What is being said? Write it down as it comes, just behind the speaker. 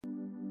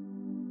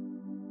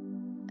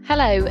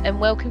Hello and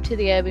welcome to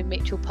the Irwin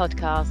Mitchell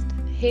podcast,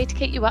 here to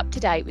keep you up to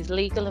date with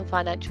legal and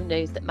financial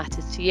news that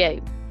matters to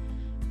you.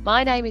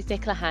 My name is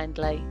Nicola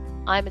Handley.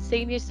 I'm a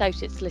Senior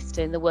Associate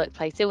Solicitor in the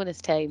Workplace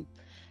Illness team,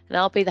 and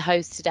I'll be the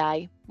host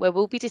today, where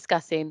we'll be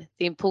discussing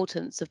the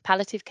importance of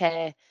palliative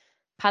care,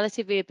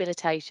 palliative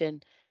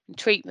rehabilitation and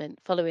treatment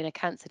following a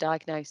cancer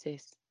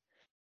diagnosis.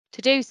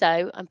 To do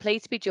so, I'm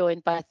pleased to be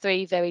joined by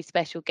three very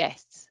special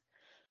guests.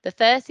 The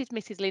first is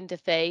Mrs. Linda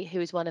Fee,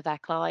 who is one of our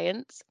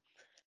clients.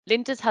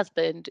 Linda's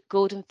husband,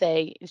 Gordon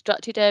Fee,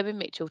 instructed Irwin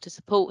Mitchell to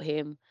support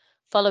him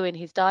following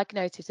his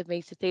diagnosis of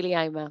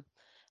mesothelioma,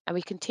 and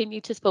we continue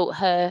to support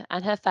her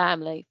and her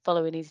family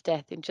following his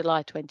death in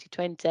July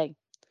 2020.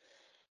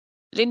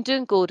 Linda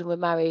and Gordon were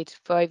married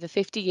for over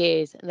 50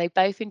 years and they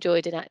both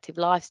enjoyed an active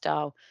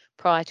lifestyle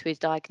prior to his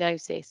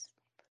diagnosis.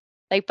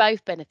 They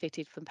both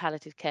benefited from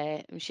palliative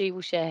care and she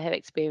will share her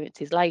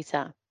experiences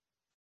later.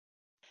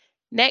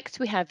 Next,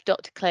 we have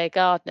Dr. Clare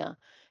Gardiner,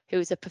 who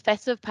is a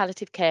Professor of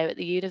Palliative Care at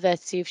the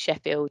University of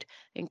Sheffield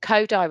and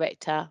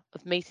Co-Director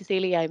of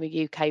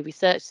Mesothelioma UK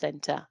Research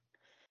Centre.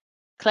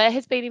 Clare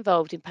has been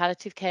involved in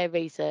palliative care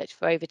research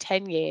for over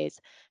 10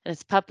 years and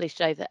has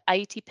published over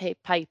 80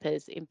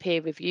 papers in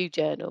peer-reviewed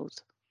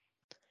journals.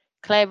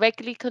 Clare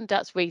regularly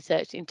conducts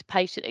research into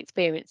patient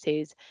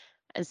experiences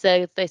and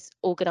service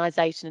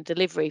organisation and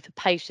delivery for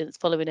patients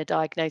following a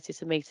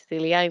diagnosis of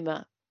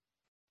mesothelioma.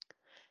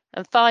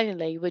 And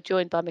finally, we're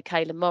joined by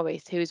Michaela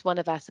Morris, who is one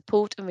of our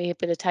support and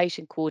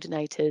rehabilitation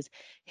coordinators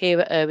here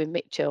at Irwin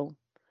Mitchell.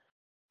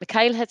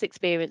 Michaela has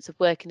experience of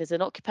working as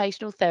an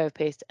occupational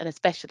therapist and a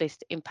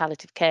specialist in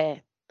palliative care.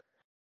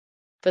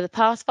 For the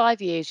past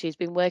 5 years, she's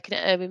been working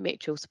at Irwin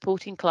Mitchell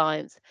supporting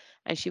clients,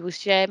 and she will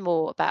share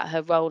more about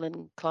her role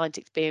and client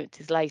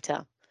experiences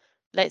later.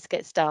 Let's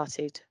get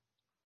started.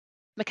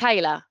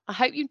 Michaela, I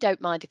hope you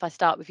don't mind if I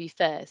start with you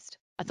first.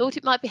 I thought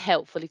it might be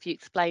helpful if you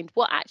explained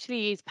what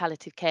actually is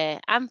palliative care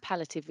and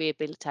palliative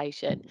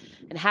rehabilitation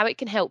and how it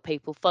can help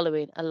people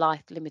following a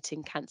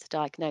life-limiting cancer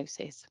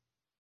diagnosis.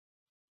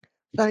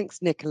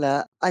 Thanks,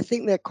 Nicola. I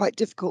think they're quite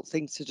difficult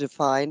things to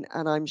define,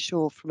 and I'm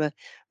sure from a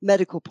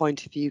medical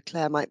point of view,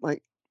 Claire might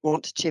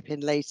want to chip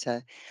in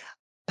later.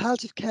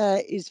 Palliative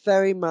care is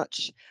very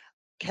much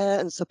care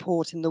and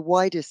support in the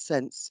widest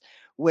sense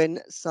when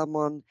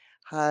someone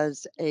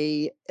has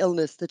a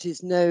illness that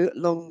is no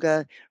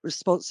longer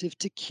responsive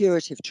to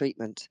curative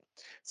treatment.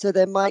 So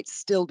there might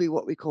still be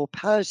what we call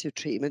palliative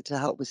treatment to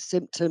help with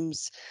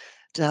symptoms,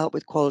 to help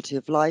with quality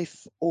of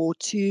life, or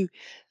to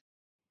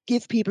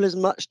give people as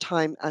much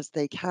time as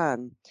they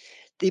can.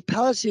 The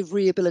palliative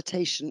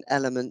rehabilitation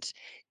element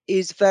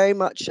is very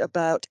much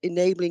about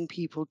enabling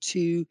people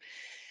to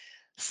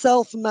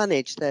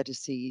self-manage their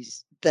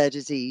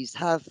disease,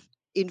 have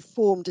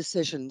informed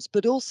decisions,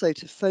 but also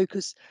to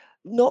focus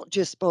not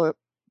just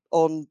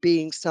on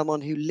being someone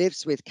who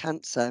lives with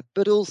cancer,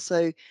 but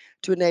also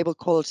to enable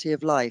quality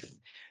of life.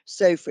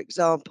 So, for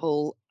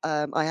example,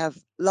 I have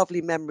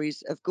lovely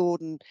memories of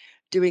Gordon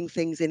doing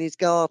things in his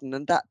garden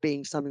and that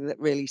being something that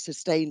really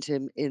sustained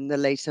him in the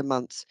later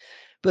months,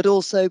 but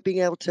also being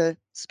able to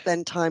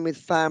spend time with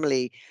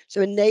family.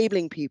 So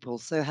enabling people,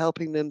 so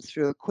helping them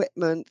through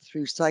equipment,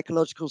 through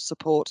psychological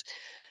support,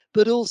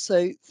 but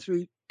also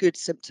through good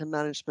symptom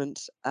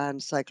management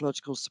and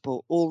psychological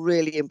support, all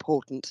really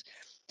important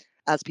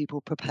as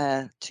people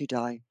prepare to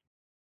die.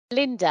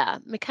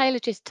 Linda, Michaela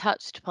just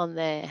touched upon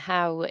there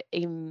how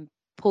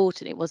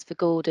important it was for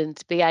Gordon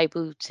to be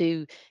able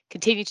to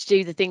continue to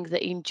do the things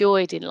that he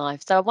enjoyed in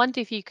life. So I wonder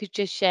if you could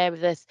just share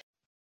with us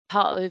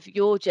part of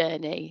your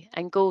journey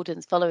and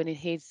Gordon's following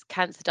his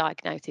cancer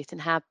diagnosis and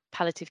how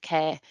palliative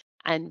care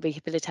and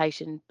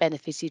rehabilitation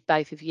benefited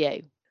both of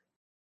you.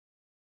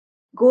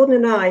 Gordon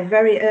and I,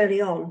 very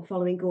early on,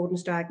 following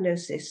Gordon's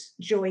diagnosis,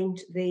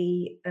 joined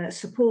the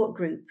support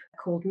group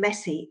called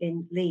Messy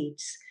in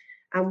Leeds.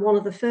 And one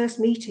of the first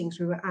meetings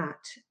we were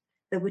at,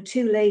 there were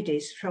two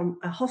ladies from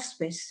a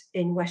hospice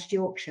in West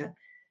Yorkshire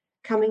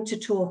coming to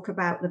talk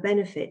about the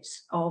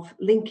benefits of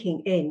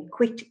linking in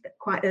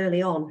quite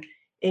early on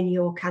in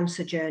your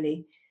cancer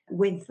journey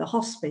with the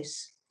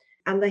hospice.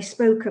 And they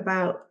spoke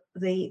about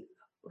the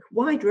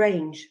wide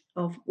range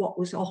of what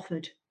was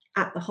offered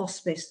at the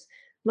hospice,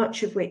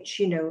 much of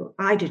which,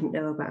 I didn't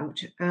know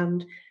about.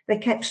 And they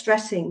kept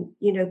stressing,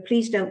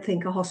 please don't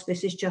think a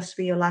hospice is just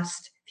for your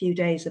last few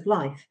days of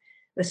life.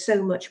 There's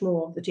so much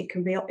more that it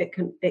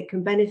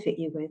can benefit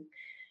you with.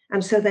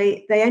 And so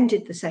they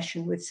ended the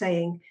session with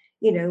saying,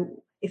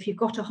 if you've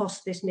got a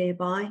hospice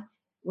nearby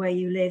where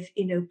you live,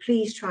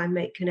 please try and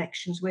make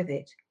connections with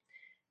it.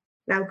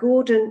 Now,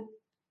 Gordon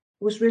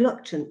was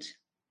reluctant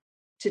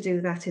to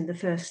do that in the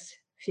first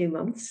few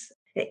months.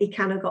 He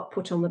kind of got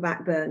put on the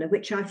back burner,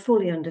 which I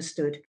fully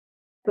understood.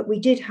 But we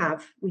do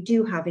have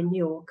in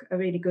York a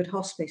really good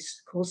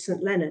hospice called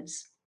St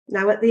Leonard's.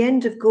 Now, at the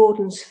end of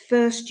Gordon's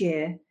first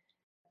year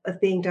of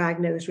being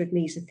diagnosed with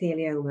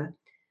mesothelioma,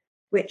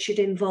 which had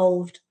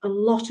involved a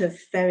lot of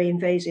very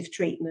invasive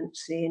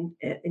treatments, the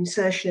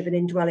insertion of an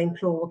indwelling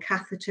pleural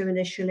catheter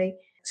initially,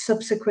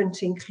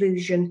 subsequent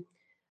inclusion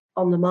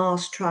on the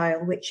Mars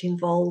trial, which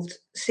involved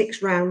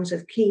 6 rounds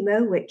of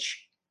chemo,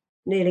 which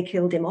nearly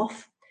killed him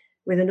off,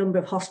 with a number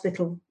of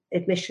hospital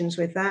admissions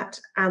with that,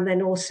 and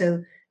then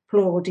also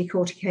pleural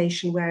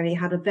decortication, where he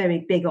had a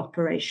very big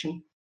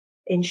operation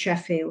in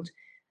Sheffield.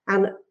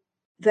 And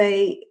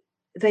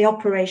the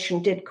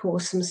operation did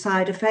cause some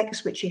side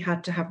effects, which he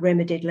had to have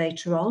remedied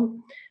later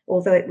on,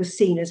 although it was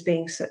seen as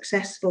being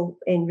successful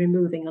in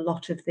removing a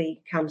lot of the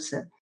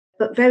cancer.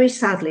 But very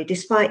sadly,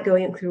 despite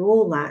going through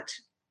all that,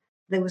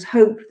 there was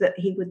hope that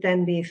he would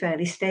then be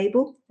fairly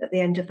stable at the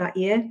end of that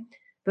year.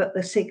 But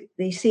the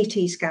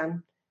CT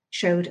scan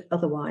showed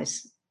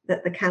otherwise,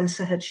 that the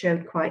cancer had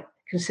showed quite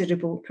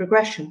considerable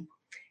progression,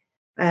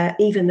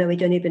 even though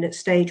he'd only been at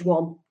stage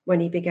 1 when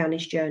he began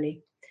his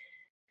journey.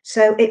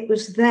 So it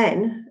was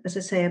then, as I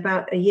say,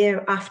 about a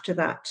year after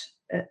that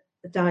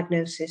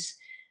diagnosis,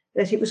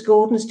 that it was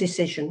Gordon's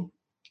decision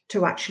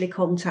to actually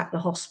contact the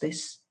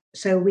hospice.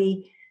 So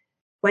we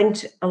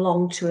went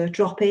along to a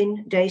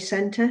drop-in day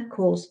centre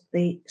called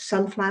the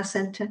Sunflower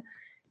Centre,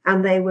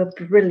 and they were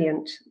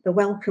brilliant. The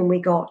welcome we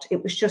got,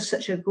 it was just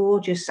such a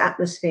gorgeous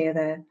atmosphere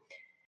there.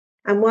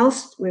 And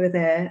whilst we were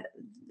there,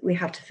 we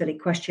had to fill in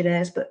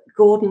questionnaires, but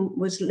Gordon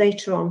was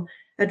later on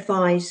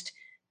advised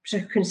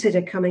to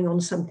consider coming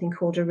on something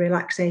called a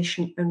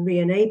relaxation and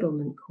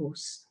re-enablement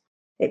course.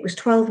 It was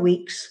 12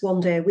 weeks, 1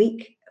 day a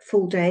week,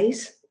 full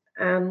days,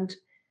 and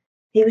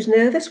he was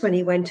nervous when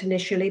he went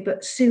initially,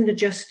 but soon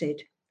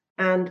adjusted.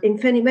 And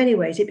in many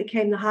ways, it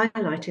became the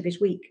highlight of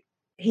his week.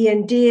 He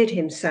endeared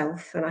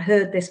himself, and I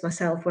heard this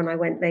myself when I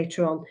went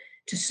later on,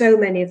 to so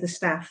many of the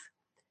staff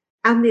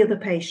and the other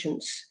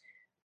patients,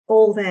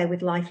 all there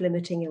with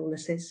life-limiting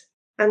illnesses.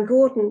 And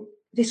Gordon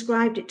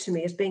described it to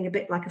me as being a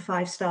bit like a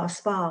 5-star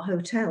spa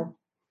hotel,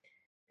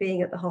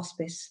 being at the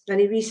hospice. And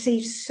he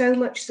received so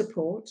much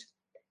support,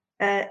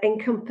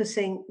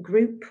 encompassing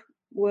group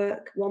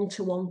work,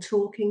 one-to-one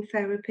talking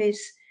therapies,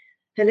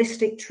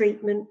 holistic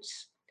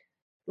treatments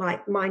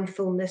like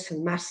mindfulness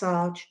and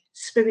massage,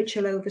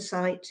 spiritual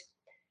oversight,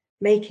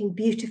 making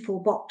beautiful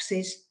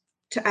boxes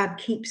to add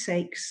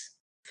keepsakes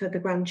for the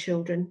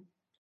grandchildren,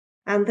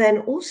 and then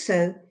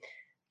also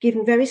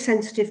given very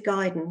sensitive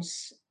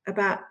guidance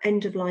about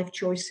end-of-life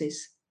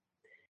choices.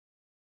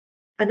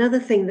 Another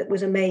thing that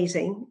was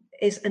amazing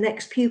is an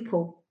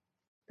ex-pupil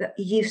that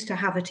he used to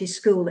have at his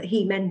school that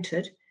he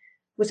mentored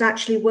was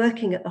actually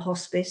working at the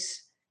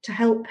hospice to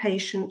help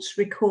patients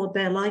record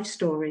their life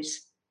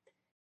stories.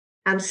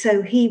 And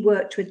so he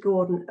worked with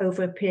Gordon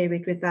over a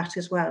period with that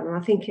as well. And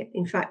I think,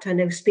 in fact, I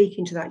know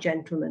speaking to that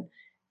gentleman,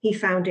 he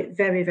found it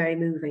very, very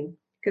moving,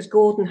 because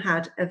Gordon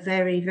had a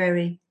very,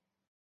 very,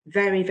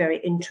 very, very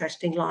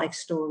interesting life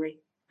story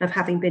of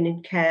having been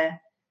in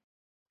care,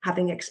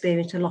 having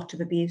experienced a lot of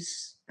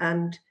abuse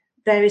and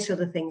various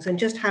other things, and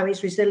just how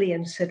his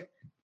resilience had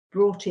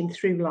brought him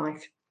through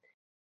life.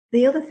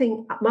 The other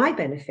thing, my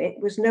benefit,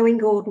 was knowing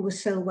Gordon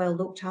was so well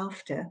looked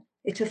after.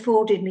 It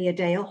afforded me a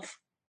day off,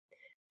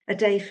 a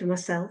day for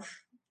myself,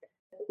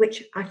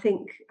 which I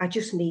think I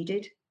just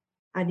needed.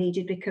 I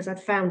needed because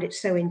I'd found it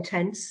so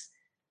intense,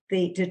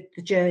 the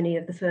journey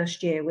of the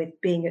first year with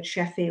being at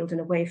Sheffield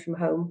and away from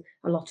home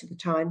a lot of the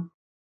time.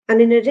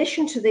 And in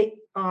addition to the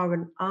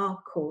R&R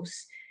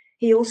course,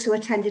 he also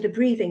attended a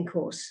breathing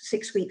course,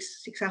 6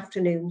 weeks, 6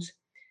 afternoons.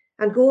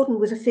 And Gordon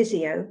was a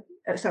physio,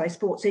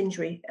 sports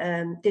injury,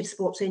 did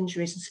sports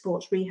injuries and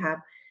sports rehab.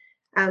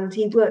 And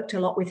he worked a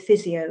lot with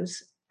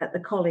physios at the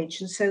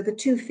college. And so the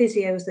 2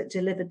 physios that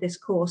delivered this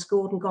course,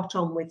 Gordon got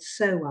on with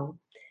so well.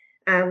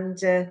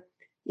 And,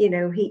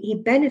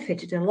 he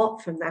benefited a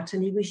lot from that.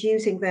 And he was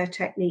using their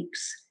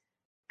techniques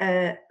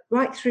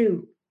right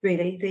through,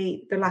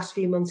 really, the last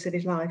few months of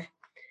his life.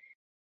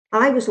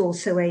 I was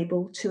also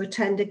able to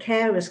attend a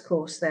carers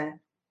course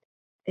there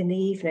in the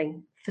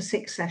evening for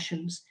 6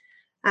 sessions.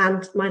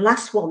 And my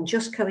last one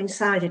just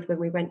coincided when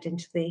we went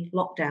into the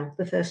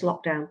first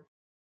lockdown.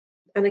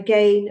 And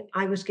again,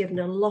 I was given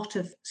a lot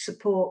of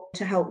support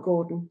to help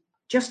Gordon.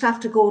 Just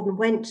after Gordon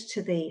went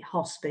to the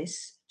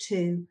hospice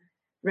to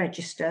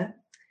register,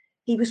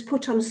 he was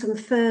put on some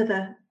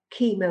further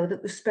chemo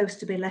that was supposed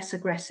to be less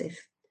aggressive,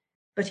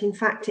 but in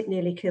fact, it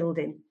nearly killed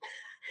him.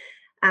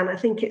 And I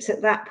think it's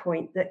at that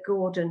point that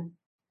Gordon,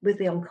 with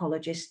the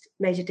oncologist,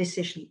 made a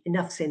decision,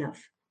 enough's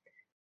enough.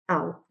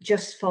 I'll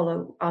just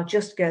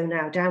go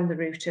now down the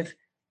route of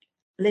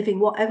living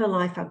whatever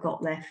life I've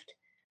got left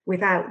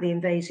without the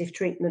invasive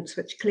treatments,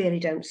 which clearly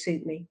don't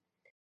suit me.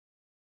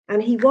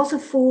 And he was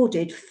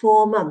afforded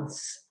 4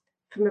 months,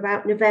 from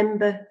about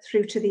November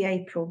through to the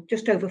April,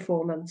 just over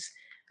 4 months,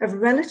 of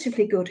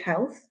relatively good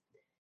health.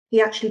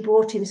 He actually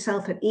bought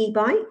himself an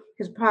e-bike,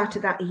 because prior to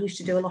that, he used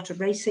to do a lot of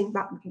racing,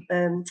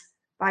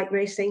 bike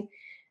racing.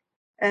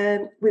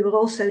 We were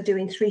also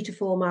doing 3 to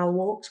 4 mile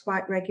walks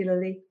quite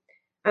regularly.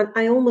 And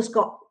I almost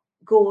got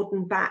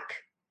Gordon back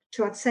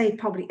to, I'd say,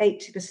 probably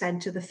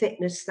 80% of the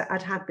fitness that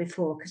I'd had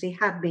before, because he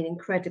had been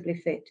incredibly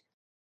fit.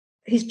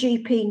 His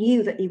GP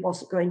knew that he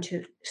wasn't going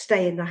to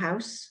stay in the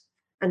house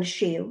and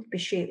be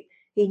shielded.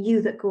 He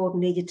knew that Gordon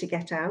needed to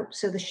get out.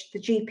 So the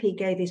GP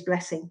gave his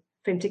blessing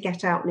for him to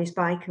get out on his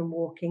bike and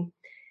walking.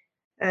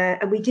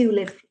 And we do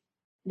live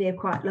near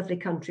quite lovely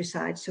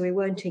countryside, so we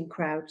weren't in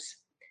crowds.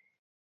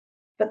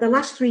 But the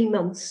last 3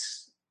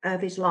 months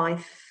of his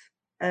life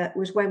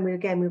was when we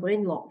were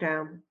in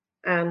lockdown,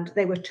 and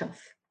they were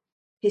tough.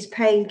 His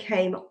pain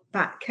came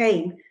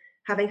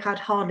having had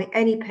hardly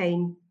any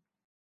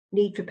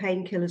need for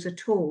painkillers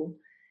at all.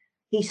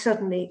 He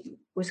suddenly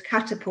was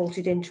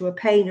catapulted into a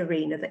pain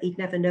arena that he'd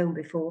never known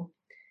before.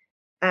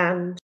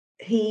 And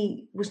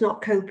he was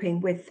not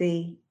coping with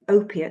the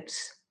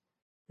opiates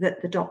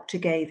that the doctor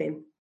gave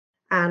him.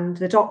 And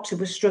the doctor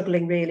was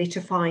struggling really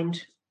to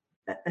find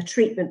a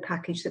treatment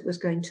package that was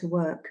going to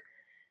work.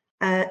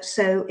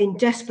 So in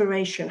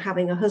desperation,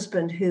 having a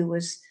husband who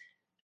was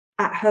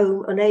at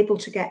home, unable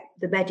to get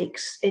the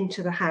medics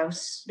into the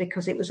house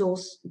because it was all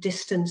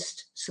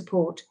distanced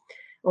support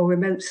or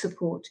remote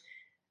support,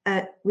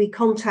 we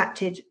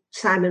contacted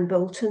Simon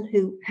Bolton,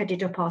 who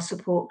headed up our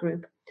support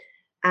group,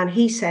 and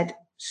he said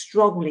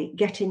strongly,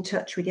 get in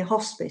touch with your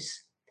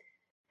hospice.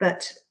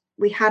 But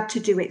we had to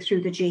do it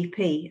through the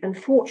GP. And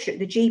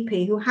fortunately, the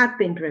GP, who had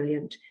been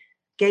brilliant,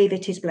 gave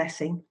it his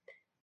blessing.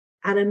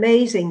 And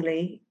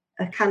amazingly,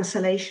 a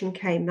cancellation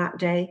came that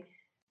day,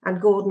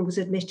 and Gordon was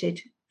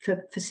admitted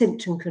for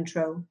symptom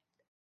control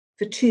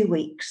for 2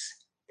 weeks.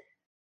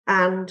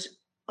 And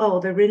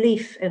the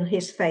relief in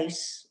his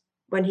face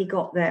when he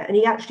got there. And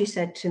he actually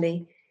said to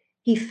me,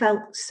 he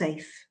felt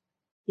safe.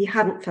 He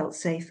hadn't felt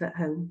safe at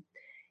home.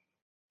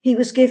 He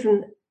was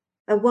given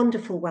a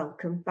wonderful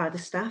welcome by the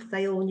staff.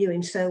 They all knew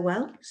him so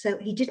well. So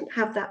he didn't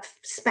have that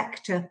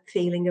spectre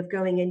feeling of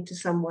going into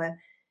somewhere.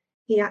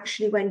 He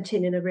actually went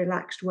in a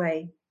relaxed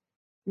way,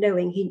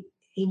 knowing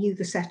he knew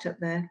the setup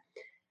there.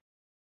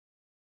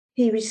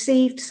 He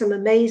received some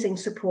amazing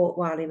support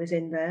while he was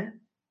in there,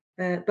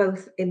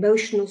 both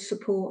emotional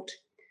support,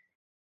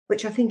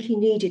 which I think he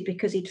needed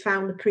because he'd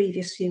found the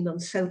previous few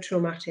months so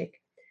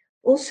traumatic.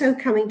 Also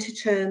coming to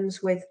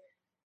terms with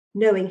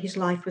knowing his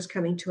life was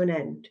coming to an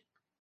end.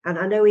 And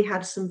I know he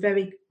had some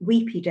very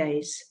weepy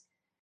days,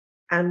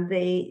 and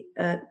the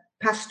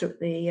pastor,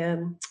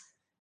 the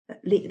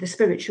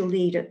spiritual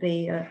lead at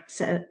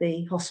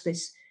the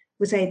hospice,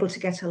 was able to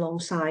get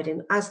alongside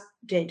him, as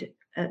did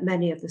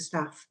many of the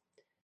staff.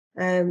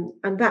 And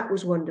that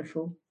was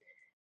wonderful.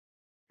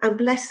 And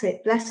bless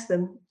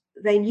them,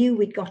 they knew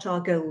we'd got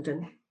our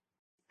golden.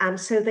 And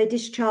so they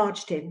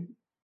discharged him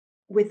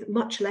with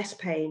much less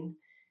pain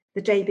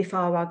the day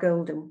before our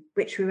golden,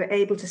 which we were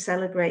able to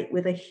celebrate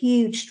with a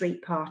huge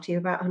street party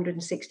of about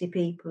 160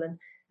 people and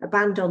a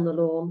band on the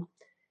lawn,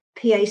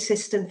 PA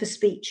system for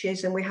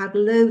speeches, and we had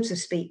loads of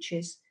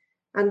speeches.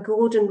 And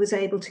Gordon was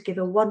able to give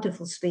a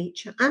wonderful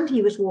speech, and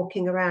he was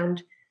walking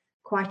around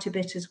quite a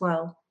bit as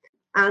well.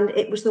 And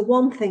it was the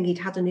one thing he'd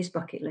had on his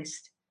bucket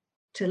list,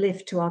 to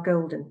live to our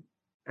golden.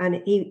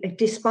 And he,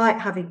 despite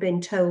having been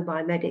told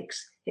by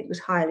medics it was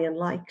highly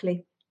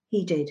unlikely,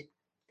 he did.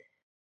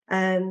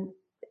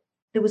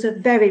 There was a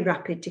very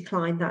rapid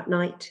decline that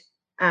night,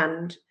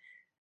 and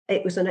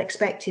it was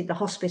unexpected. The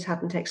hospice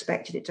hadn't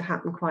expected it to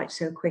happen quite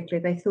so quickly.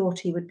 They thought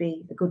he would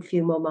be a good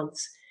few more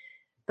months,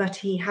 but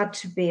he had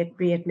to be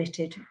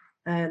readmitted.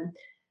 And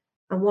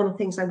one of the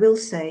things I will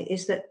say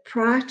is that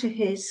prior to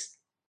his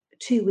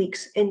 2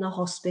 weeks in the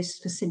hospice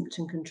for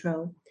symptom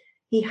control,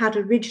 he had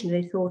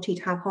originally thought he'd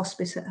have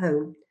hospice at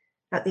home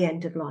at the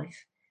end of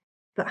life.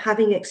 But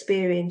having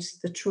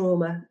experienced the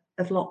trauma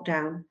of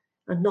lockdown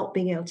and not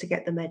being able to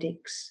get the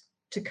medics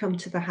to come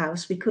to the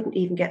house, we couldn't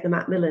even get the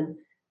Macmillan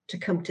to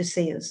come to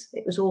see us.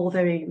 It was all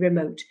very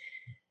remote.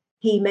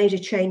 He made a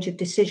change of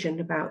decision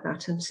about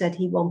that and said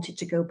he wanted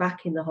to go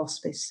back in the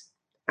hospice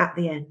at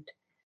the end.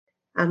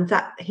 And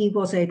that he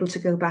was able to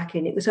go back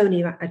in. It was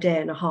only a day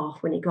and a half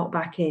when he got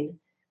back in,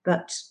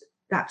 but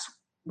that's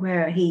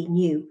where he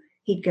knew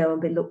he'd go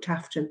and be looked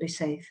after and be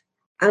safe.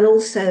 And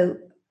also,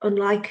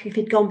 unlike if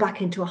he'd gone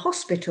back into a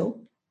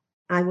hospital,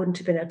 I wouldn't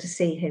have been able to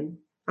see him.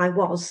 I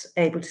was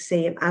able to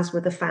see him, as were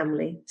the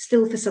family,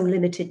 still for some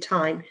limited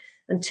time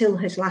until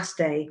his last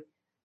day,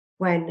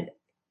 when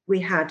we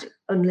had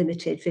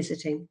unlimited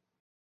visiting.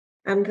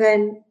 And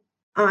then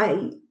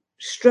I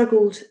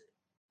struggled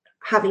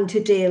having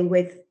to deal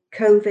with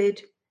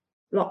COVID,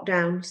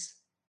 lockdowns,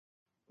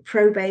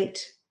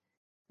 probate,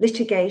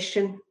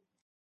 litigation,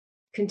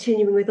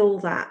 continuing with all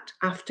that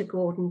after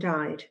Gordon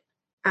died.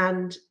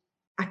 And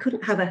I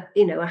couldn't have a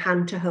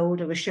hand to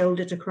hold or a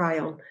shoulder to cry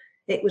on.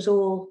 It was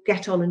all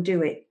get on and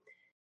do it.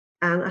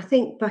 And I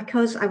think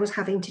because I was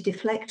having to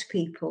deflect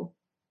people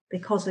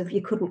because of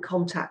you couldn't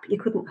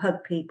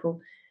hug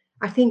people,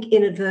 I think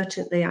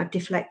inadvertently I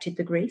deflected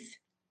the grief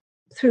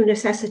through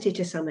necessity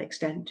to some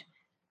extent.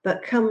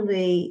 But come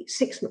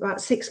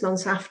about 6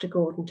 months after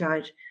Gordon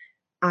died,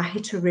 I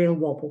hit a real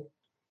wobble.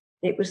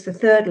 It was the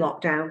third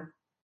lockdown.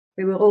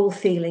 We were all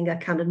feeling a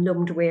kind of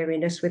numbed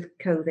weariness with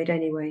COVID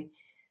anyway.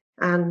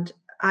 And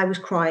I was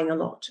crying a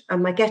lot.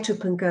 And my get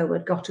up and go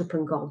had got up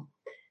and gone.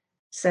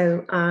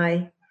 So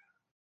I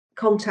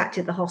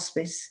contacted the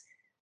hospice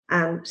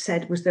and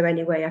said, was there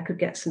any way I could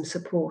get some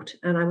support?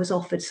 And I was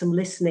offered some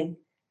listening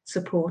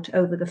support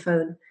over the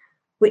phone,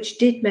 which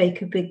did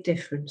make a big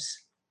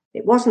difference.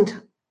 It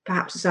wasn't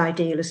perhaps as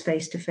ideal as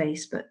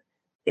face-to-face, but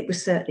it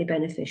was certainly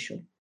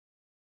beneficial.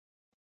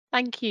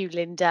 Thank you,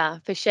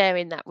 Linda, for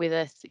sharing that with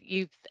us.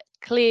 You've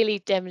clearly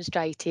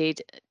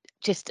demonstrated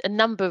just a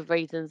number of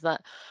reasons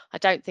that I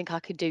don't think I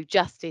can do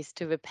justice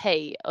to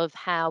repeat, of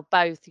how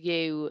both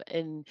you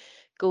and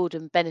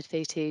Gordon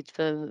benefited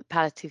from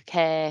palliative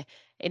care,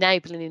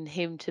 enabling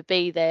him to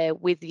be there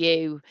with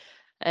you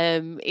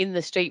in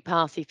the street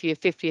party for your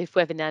 50th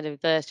wedding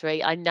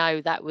anniversary. I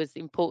know that was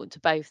important to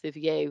both of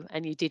you,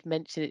 and you did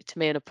mention it to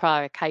me on a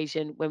prior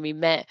occasion when we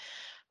met.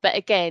 But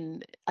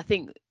again, I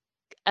think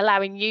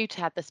allowing you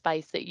to have the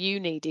space that you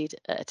needed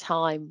at a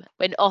time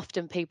when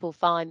often people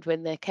find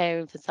when they're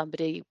caring for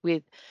somebody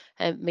with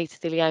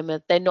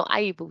mesothelioma, they're not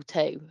able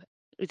to,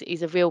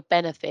 is a real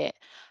benefit.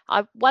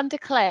 I wonder,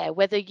 Claire,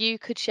 whether you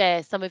could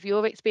share some of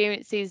your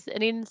experiences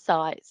and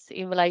insights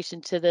in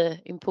relation to the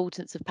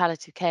importance of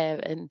palliative care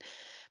and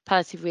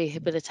palliative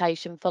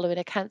rehabilitation following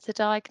a cancer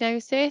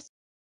diagnosis.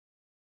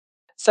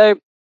 So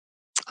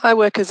I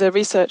work as a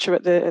researcher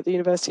at the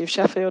University of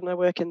Sheffield, and I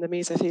work in the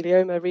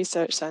Mesothelioma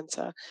Research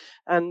Centre.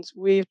 And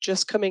we're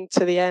just coming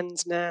to the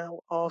end now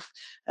of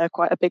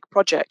quite a big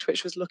project,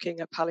 which was looking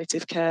at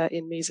palliative care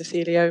in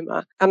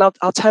mesothelioma. And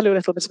I'll tell you a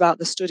little bit about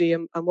the study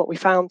and what we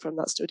found from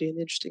that study and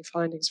the interesting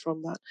findings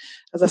from that.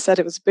 As I said,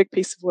 it was a big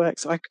piece of work,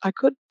 so I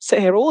could sit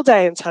here all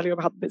day and tell you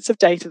about bits of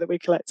data that we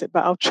collected,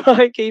 but I'll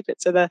try and keep it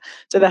to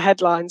the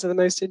headlines and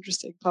the most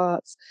interesting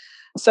parts.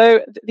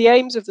 So the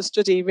aims of the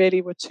study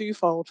really were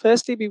twofold.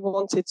 Firstly, we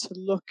wanted to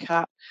look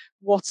at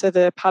what are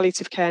the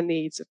palliative care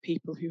needs of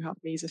people who have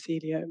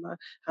mesothelioma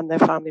and their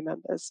family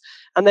members.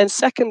 And then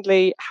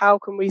secondly, how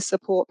can we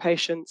support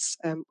patients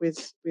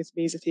with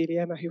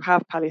mesothelioma who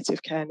have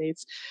palliative care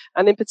needs?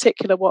 And in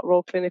particular, what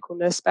role clinical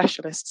nurse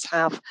specialists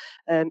have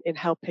in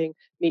helping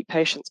meet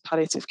patients'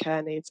 palliative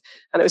care needs.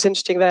 And it was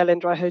interesting there,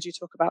 Linda, I heard you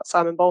talk about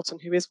Simon Bolton,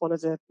 who is one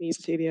of the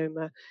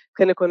mesothelioma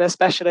clinical nurse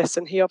specialists,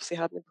 and he obviously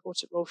had an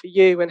important role for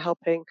you in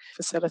helping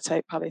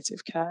facilitate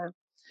palliative care.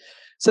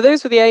 So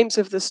those were the aims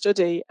of the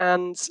study,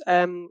 and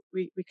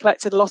we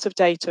collected a lot of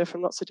data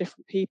from lots of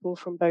different people,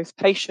 from both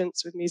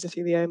patients with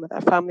mesothelioma, their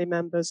family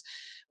members,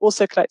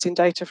 also collecting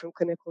data from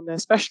clinical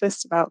nurse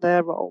specialists about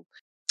their role.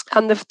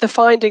 And the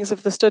findings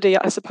of the study,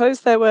 I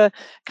suppose there were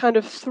kind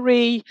of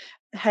three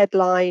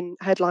headline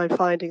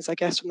findings, I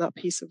guess, from that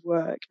piece of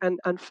work. And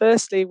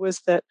firstly was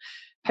that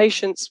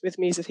patients with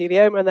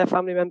mesothelioma and their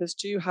family members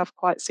do have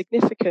quite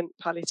significant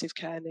palliative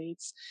care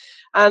needs.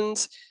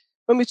 And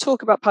when we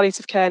talk about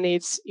palliative care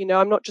needs,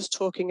 I'm not just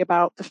talking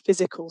about the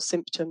physical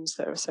symptoms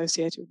that are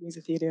associated with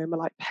mesothelioma,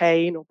 like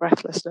pain or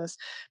breathlessness,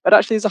 but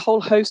actually there's a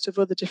whole host of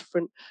other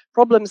different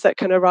problems that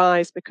can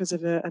arise because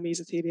of a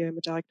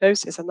mesothelioma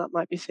diagnosis. And that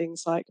might be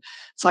things like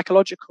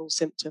psychological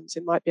symptoms.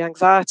 It might be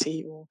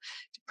anxiety or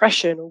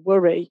depression or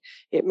worry.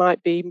 It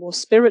might be more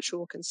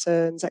spiritual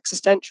concerns,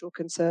 existential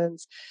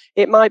concerns.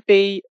 It might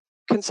be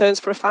concerns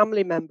for a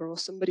family member or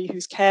somebody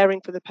who's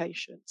caring for the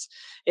patient.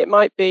 It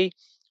might be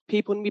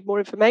people need more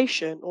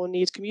information or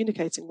need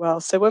communicating well.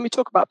 So when we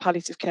talk about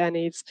palliative care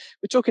needs,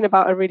 we're talking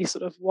about a really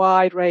sort of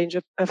wide range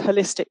of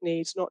holistic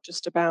needs, not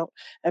just about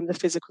the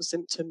physical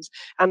symptoms.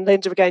 And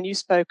Linda, again, you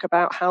spoke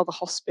about how the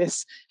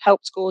hospice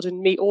helped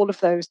Gordon meet all of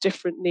those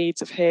different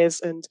needs of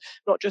his, and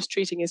not just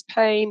treating his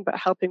pain, but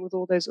helping with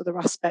all those other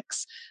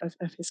aspects of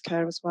his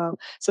care as well.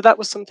 So that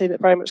was something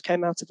that very much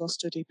came out of our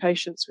study.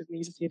 Patients with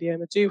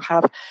mesothelioma do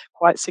have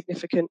quite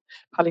significant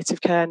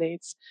palliative care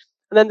needs.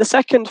 And then the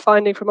second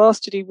finding from our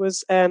study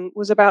was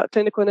about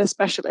clinical nurse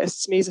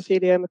specialists,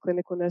 mesothelioma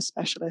clinical nurse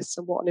specialists,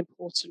 and what an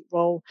important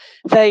role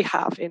they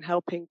have in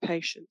helping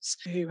patients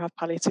who have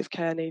palliative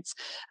care needs.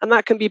 And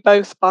that can be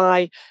both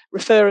by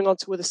referring on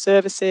to other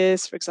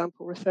services, for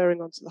example, referring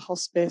on to the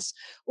hospice,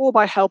 or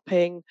by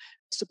helping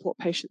support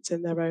patients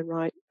in their own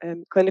right.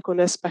 Clinical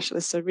nurse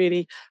specialists are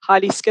really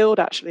highly skilled,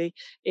 actually,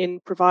 in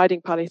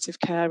providing palliative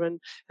care. And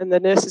the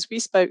nurses we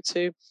spoke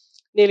to,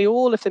 nearly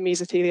all of the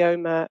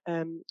mesothelioma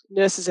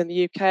nurses in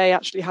the UK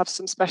actually have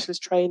some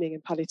specialist training in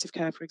palliative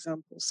care, for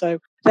example. So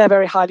they're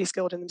very highly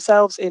skilled in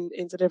themselves in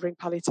delivering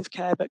palliative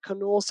care, but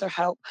can also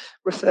help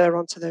refer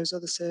on to those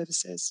other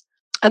services.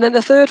 And then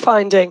the third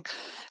finding,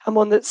 and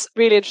one that's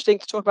really interesting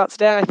to talk about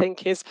today, I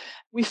think, is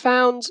we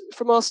found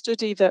from our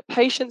study that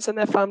patients and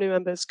their family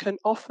members can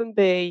often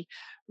be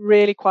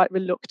really quite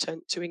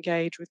reluctant to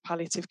engage with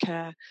palliative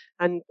care.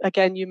 And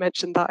again, you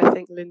mentioned that, I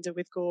think, Linda,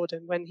 with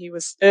Gordon, when he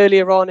was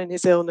earlier on in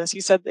his illness,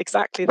 you said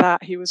exactly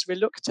that. He was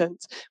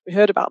reluctant. We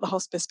heard about the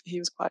hospice, but he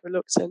was quite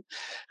reluctant.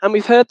 And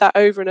we've heard that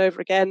over and over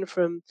again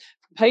from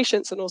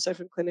patients and also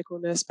from clinical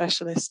nurse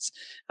specialists.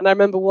 And I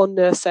remember one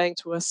nurse saying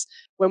to us,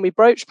 when we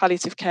broach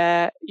palliative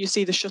care, you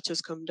see the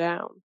shutters come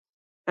down.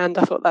 And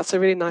I thought that's a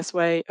really nice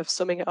way of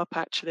summing it up,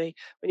 actually.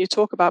 When you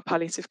talk about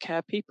palliative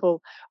care,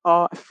 people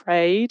are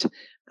afraid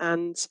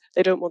and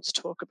they don't want to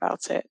talk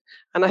about it.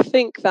 And I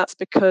think that's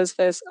because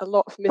there's a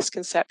lot of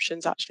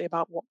misconceptions, actually,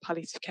 about what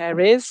palliative care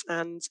is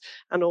and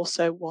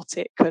also what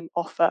it can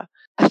offer.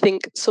 I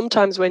think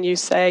sometimes when you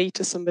say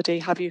to somebody,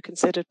 have you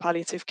considered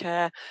palliative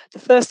care? The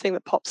first thing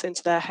that pops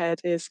into their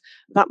head is,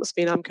 that must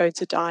mean I'm going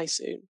to die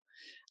soon.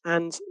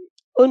 And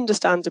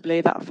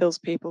understandably, that fills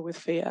people with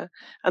fear.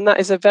 And that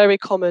is a very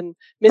common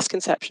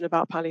misconception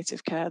about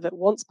palliative care, that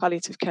once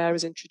palliative care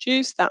is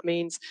introduced, that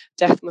means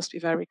death must be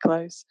very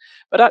close.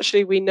 But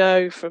actually, we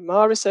know from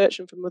our research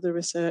and from other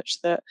research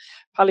that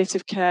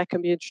palliative care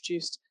can be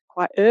introduced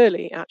quite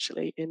early,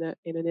 actually, in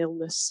an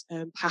illness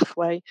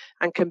pathway,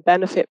 and can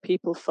benefit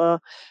people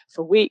for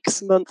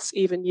weeks, months,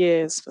 even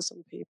years for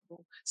some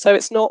people. So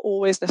it's not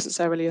always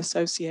necessarily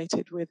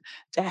associated with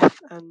death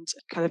and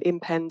kind of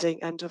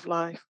impending end of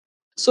life.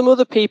 Some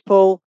other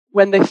people,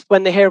 when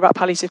they hear about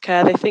palliative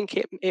care, they think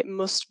it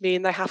must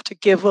mean they have to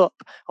give up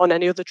on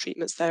any other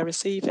treatments they're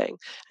receiving.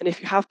 And if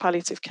you have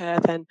palliative care,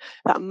 then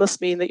that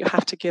must mean that you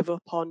have to give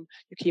up on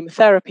your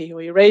chemotherapy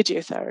or your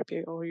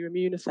radiotherapy or your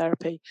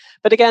immunotherapy.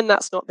 But again,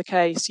 that's not the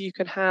case. You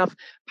can have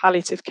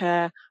palliative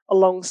care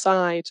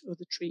alongside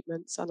other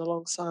treatments and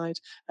alongside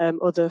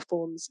other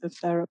forms of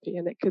therapy,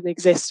 and it can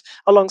exist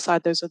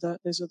alongside those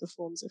other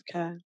forms of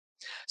care.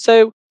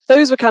 So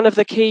those were kind of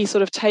the key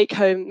sort of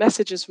take-home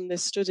messages from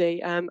this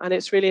study, and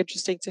it's really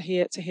interesting to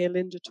hear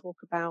Linda talk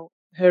about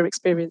her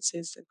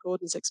experiences and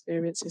Gordon's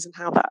experiences and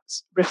how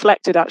that's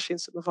reflected actually in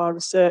some of our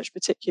research,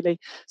 particularly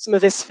some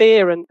of this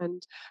fear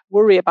and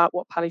worry about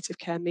what palliative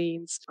care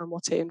means and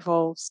what it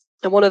involves.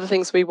 And one of the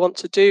things we want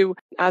to do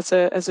as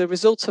a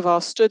result of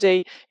our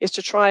study is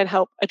to try and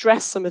help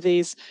address some of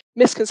these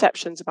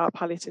misconceptions about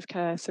palliative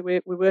care. So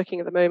we're working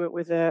at the moment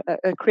with a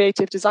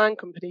creative design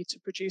company to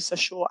produce a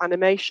short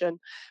animation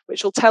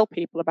which will tell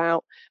people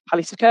about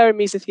palliative care and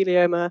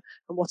mesothelioma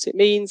and what it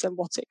means and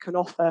what it can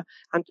offer,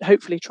 and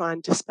hopefully try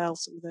and dispel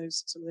some of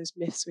those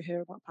myths we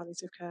hear about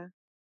palliative care.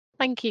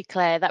 Thank you,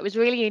 Claire. That was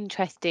really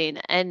interesting.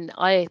 And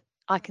I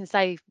can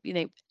say,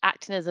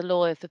 acting as a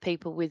lawyer for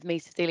people with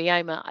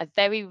mesothelioma, I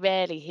very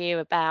rarely hear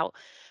about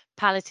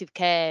palliative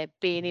care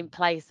being in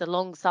place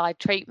alongside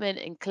treatment.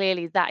 And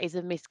clearly, that is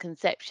a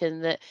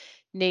misconception that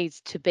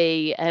needs to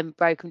be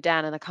broken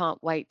down. And I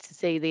can't wait to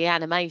see the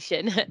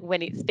animation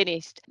when it's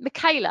finished.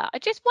 Michaela, I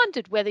just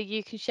wondered whether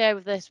you can share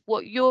with us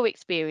what your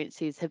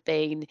experiences have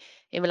been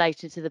in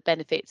relation to the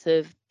benefits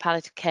of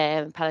palliative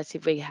care and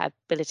palliative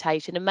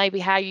rehabilitation, and maybe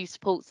how you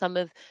support some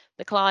of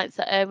the clients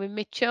at Irwin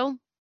Mitchell.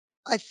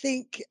 I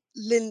think,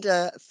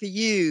 Linda, for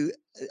you,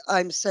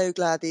 I'm so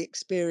glad the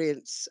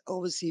experience,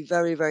 obviously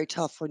very, very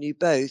tough on you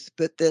both,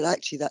 but that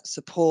actually that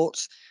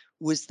support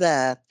was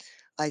there.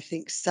 I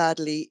think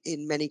sadly,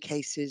 in many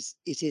cases,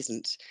 it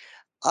isn't.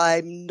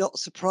 I'm not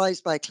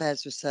surprised by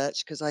Claire's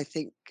research because I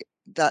think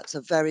that's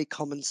a very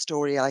common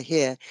story I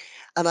hear.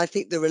 And I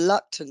think the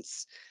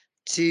reluctance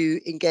to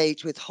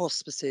engage with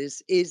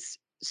hospices is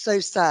so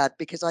sad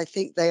because I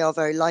think they are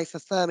very life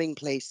affirming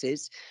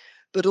places,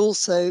 but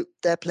also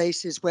they're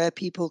places where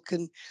people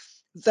can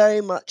very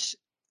much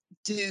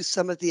do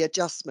some of the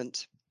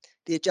adjustment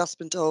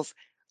of,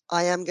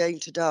 I am going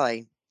to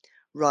die,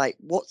 right?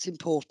 What's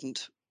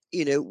important?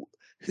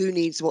 Who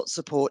needs what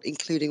support,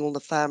 including all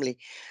the family?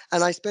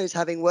 And I suppose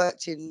having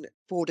worked in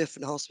 4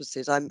 different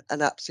hospices, I'm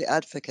an absolute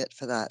advocate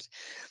for that.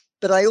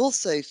 But I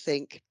also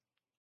think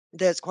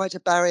there's quite a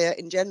barrier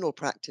in general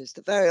practice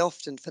that very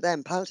often for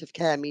them, palliative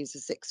care means the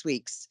 6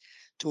 weeks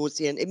towards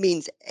the end. It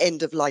means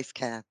end of life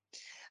care.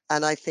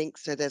 And I think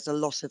so there's a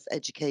lot of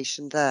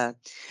education there.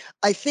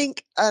 I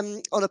think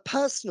on a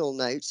personal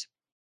note,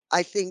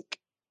 I think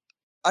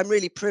I'm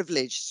really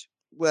privileged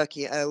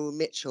working at Irwin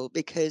Mitchell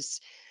because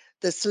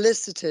the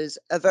solicitors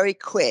are very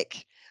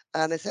quick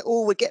and they say,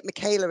 oh, we'll get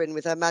Michaela in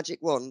with her magic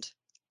wand.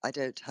 I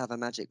don't have a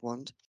magic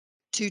wand.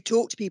 To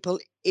talk to people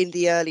in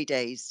the early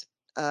days,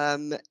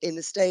 in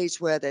the stage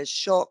where there's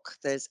shock,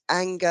 there's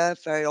anger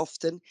very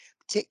often,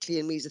 particularly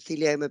in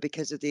mesothelioma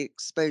because of the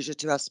exposure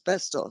to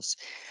asbestos.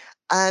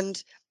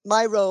 And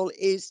my role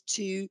is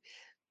to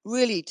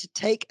really to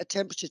take a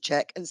temperature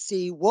check and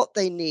see what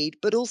they need,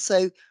 but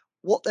also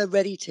what they're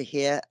ready to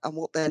hear and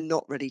what they're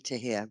not ready to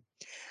hear.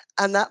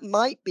 And that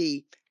might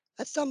be,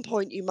 at some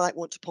point, you might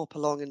want to pop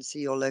along and see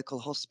your local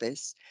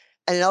hospice.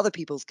 And in other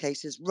people's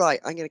cases, right,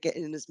 I'm going to get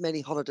in as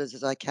many holidays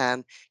as I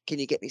can. Can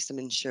you get me some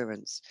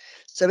insurance?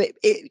 So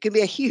it can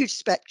be a huge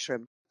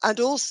spectrum.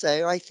 And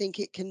also, I think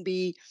it can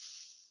be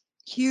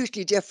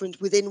hugely different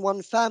within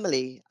one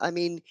family. I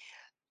mean,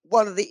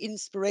 one of the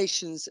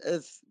inspirations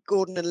of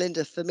Gordon and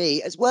Linda for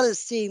me, as well as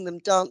seeing them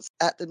dance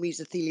at the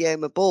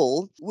mesothelioma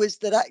ball, was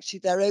that actually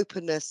their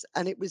openness,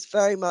 and it was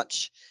very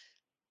much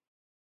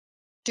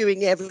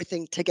doing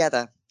everything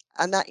together.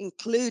 And that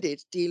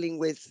included dealing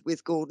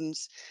with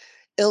Gordon's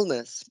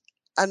illness.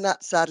 And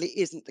that sadly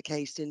isn't the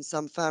case in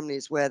some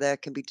families where there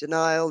can be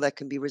denial, there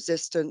can be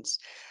resistance,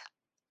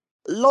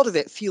 a lot of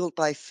it fueled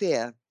by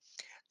fear.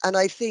 And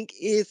I think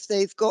if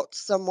they've got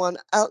someone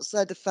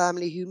outside the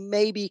family who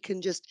maybe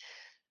can just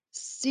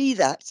see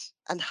that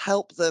and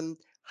help them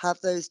have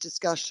those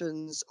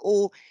discussions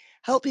or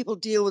help people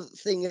deal with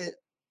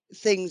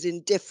things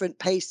in different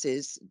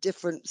paces,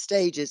 different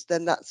stages,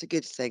 then that's a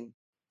good thing.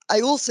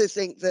 I also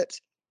think that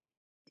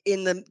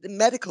in the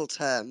medical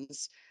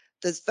terms,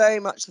 there's very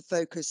much the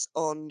focus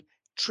on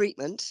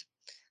treatment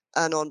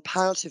and on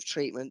palliative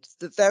treatment,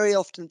 that very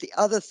often the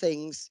other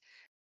things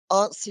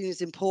aren't seen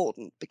as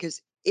important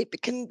because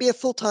it can be a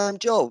full-time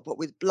job, but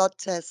with blood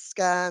tests,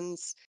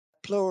 scans,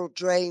 pleural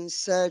drains,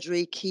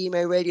 surgery,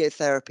 chemo,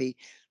 radiotherapy,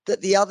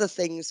 that the other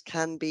things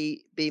can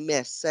be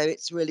missed. So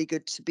it's really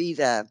good to be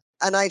there.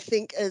 And I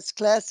think, as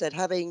Claire said,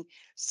 having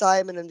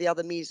Simon and the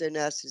other meso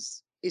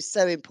nurses is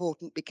so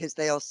important because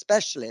they are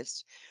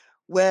specialists,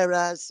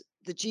 whereas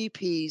the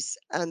GPs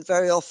and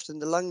very often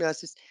the lung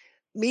nurses,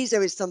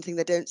 meso is something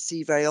they don't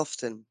see very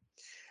often.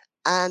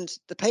 And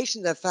the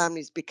patient and their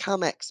families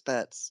become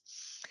experts.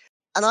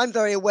 And I'm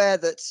very aware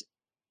that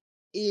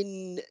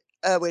in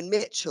Irwin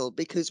Mitchell,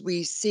 because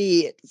we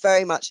see it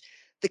very much,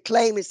 the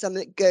claim is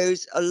something that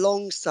goes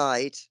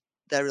alongside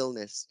their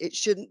illness. It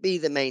shouldn't be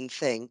the main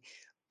thing.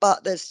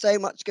 But there's so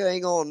much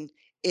going on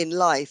in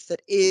life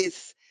that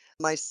if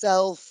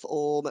myself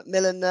or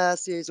Macmillan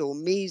nurses or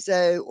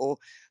meso or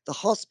the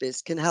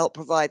hospice can help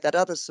provide that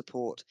other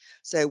support.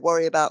 So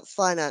worry about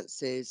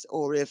finances,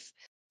 or if,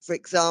 for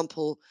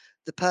example,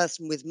 the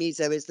person with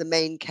meso is the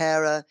main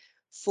carer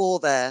for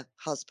their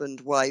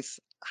husband, wife,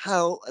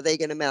 how are they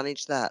going to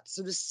manage that?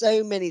 So there's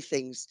so many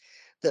things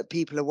that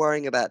people are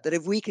worrying about, that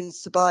if we can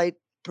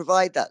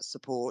provide that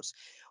support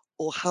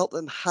or help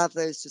them have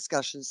those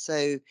discussions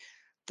so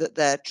that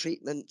their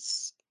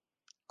treatments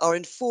are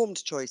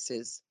informed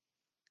choices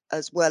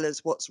as well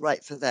as what's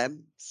right for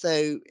them.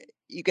 So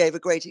you gave a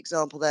great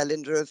example there,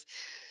 Linda, of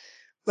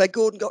where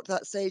Gordon got to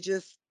that stage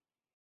of,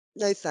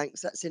 no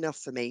thanks, that's enough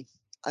for me.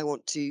 I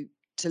want to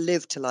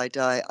live till I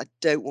die. I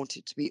don't want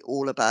it to be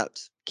all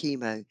about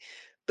chemo.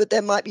 But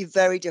there might be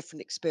very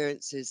different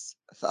experiences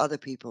for other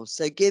people.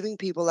 So giving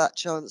people that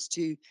chance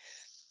to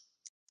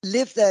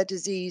live their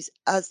disease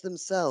as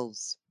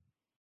themselves.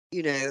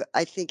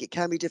 I think it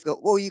can be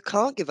difficult. Well, you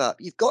can't give up.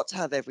 You've got to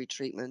have every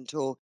treatment,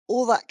 or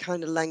all that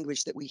kind of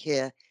language that we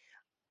hear.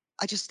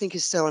 I just think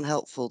is so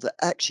unhelpful, that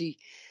actually,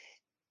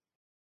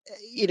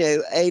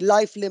 a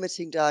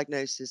life-limiting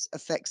diagnosis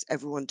affects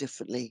everyone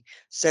differently.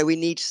 So we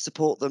need to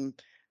support them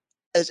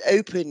as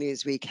openly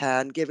as we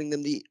can, giving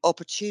them the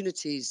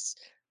opportunities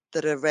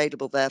that are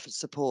available there for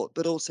support,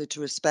 but also to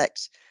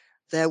respect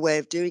their way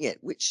of doing it,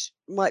 which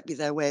might be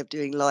their way of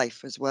doing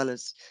life as well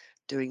as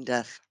doing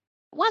death.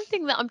 One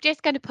thing that I'm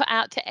just going to put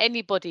out to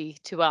anybody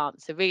to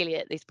answer really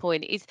at this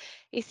point is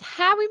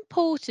how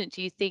important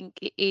do you think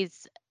it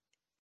is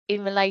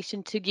in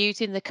relation to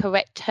using the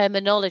correct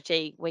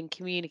terminology when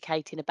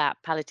communicating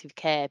about palliative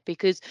care?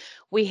 Because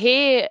we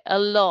hear a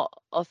lot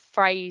of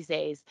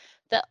phrases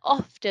that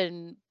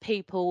often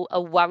people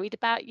are worried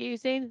about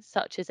using,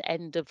 such as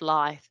end of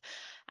life.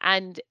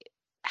 And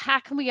how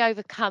can we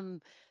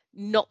overcome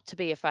not to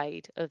be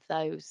afraid of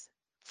those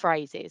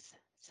phrases?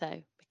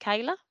 So,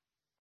 Michaela?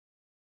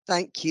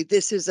 Thank you.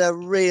 This is a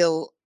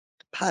real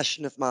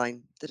passion of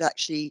mine, that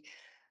actually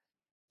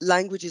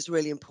language is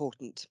really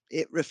important.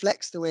 It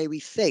reflects the way we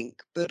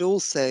think, but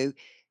also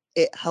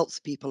it helps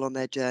people on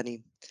their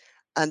journey.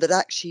 And that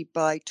actually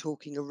by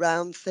talking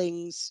around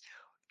things,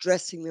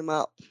 dressing them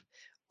up,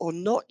 or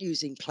not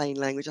using plain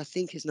language, I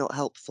think is not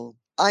helpful.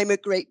 I'm a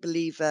great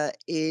believer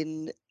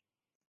in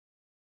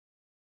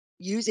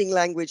using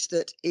language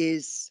that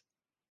is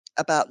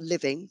about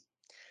living.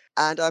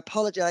 And I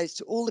apologize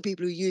to all the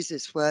people who use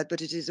this word,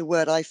 but it is a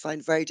word I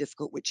find very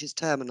difficult, which is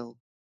terminal,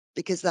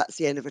 because that's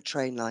the end of a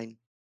train line.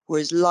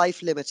 Whereas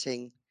life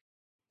limiting,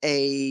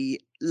 a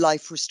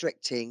life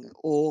restricting,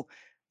 or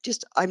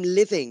just I'm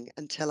living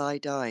until I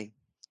die.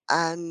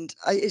 And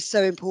it's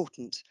so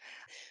important.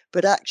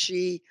 But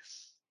actually,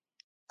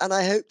 and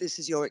I hope this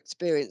is your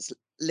experience,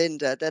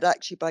 Linda, that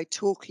actually by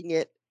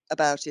talking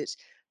about it,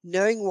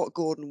 knowing what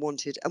Gordon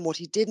wanted and what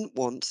he didn't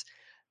want,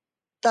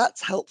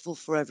 that's helpful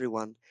for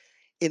everyone.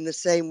 In the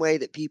same way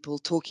that people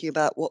talking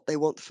about what they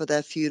want for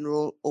their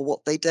funeral or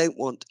what they don't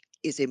want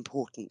is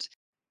important.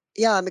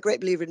 Yeah, I'm a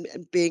great believer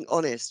in being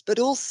honest, but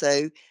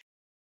also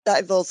that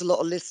involves a lot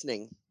of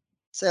listening.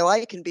 So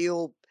I can be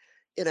all,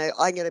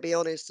 I'm going to be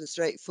honest and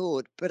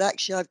straightforward, but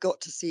actually I've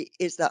got to see,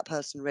 is that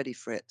person ready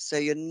for it? So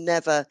you're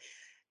never,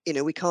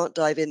 we can't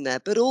dive in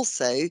there, but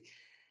also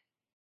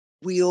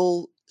we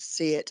all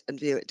see it and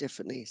view it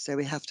differently. So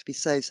we have to be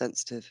so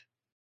sensitive.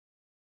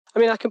 I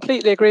mean, I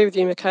completely agree with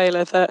you,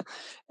 Michaela, that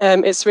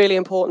it's really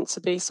important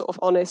to be sort of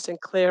honest and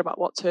clear about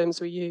what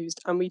terms we used.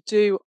 And we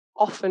do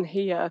often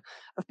hear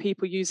of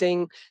people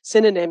using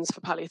synonyms for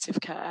palliative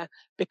care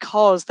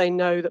because they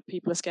know that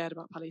people are scared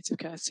about palliative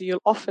care. So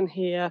you'll often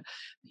hear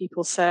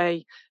people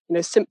say,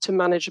 symptom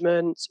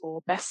management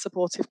or best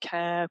supportive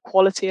care,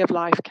 quality of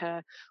life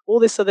care, all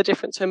this other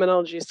different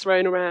terminology is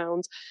thrown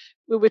around.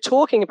 We're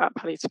talking about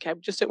palliative care,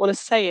 we just don't want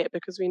to say it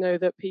because we know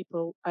that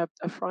people are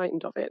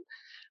frightened of it.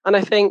 And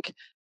I think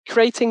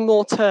creating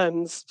more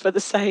terms for the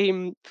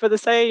same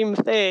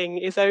thing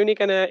is only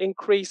going to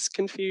increase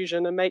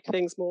confusion and make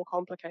things more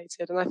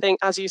complicated. And I think,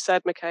 as you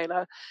said,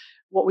 Michaela,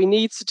 what we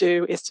need to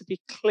do is to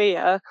be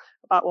clear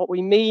about what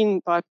we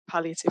mean by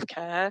palliative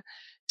care,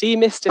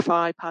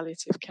 demystify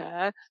palliative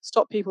care,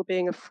 stop people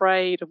being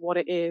afraid of what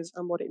it is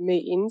and what it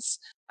means,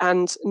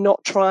 and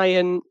not try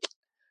and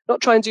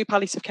do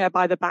palliative care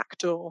by the back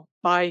door,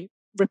 by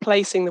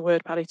replacing the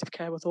word palliative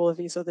care with all of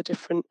these other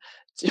different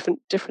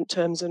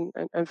terms and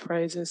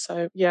phrases.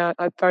 So yeah,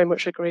 I very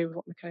much agree with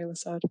what Michaela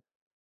said.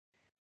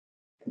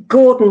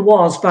 Gordon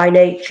was by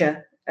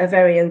nature a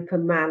very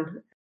open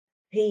man.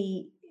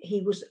 He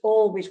was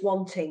always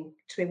wanting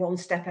to be one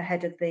step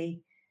ahead of the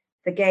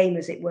game,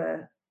 as it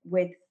were,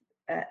 with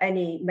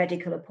any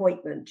medical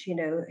appointment, you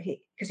know,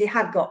 because he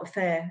had got a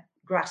fair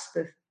grasp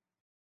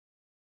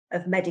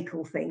of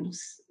medical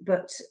things,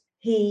 but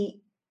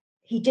he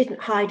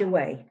didn't hide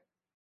away.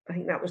 I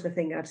think that was the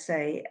thing I'd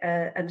say.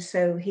 And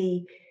so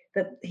he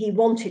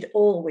wanted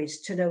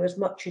always to know as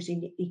much as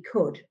he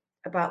could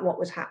about what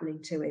was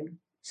happening to him.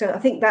 So I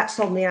think that's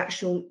on the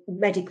actual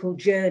medical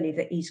journey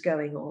that he's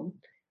going on.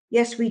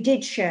 Yes, we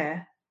did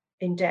share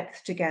in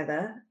depth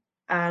together.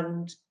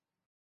 And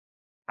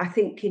I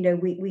think, you know,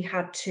 we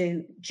had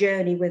to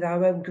journey with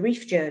our own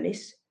grief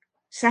journeys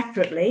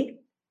separately,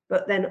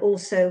 but then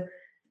also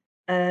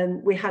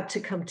we had to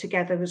come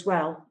together as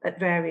well at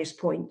various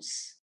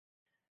points.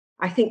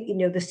 I think, you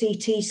know, the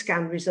CT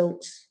scan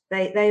results,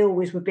 they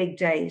always were big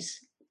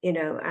days, you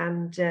know,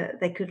 and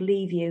they could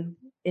leave you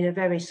in a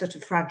very sort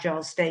of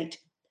fragile state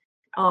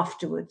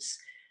afterwards.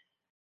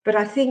 But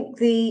I think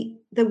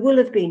there will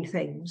have been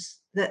things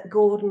that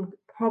Gordon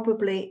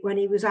probably, when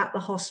he was at the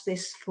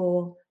hospice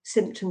for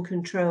symptom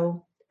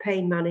control,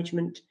 pain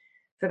management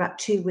for that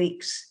 2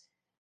 weeks,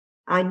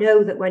 I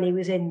know that when he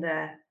was in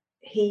there,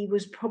 he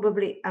was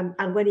probably,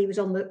 and when he was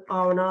on the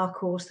R&R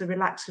course, the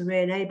Relax and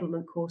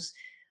Re-enablement course,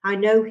 I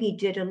know he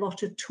did a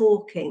lot of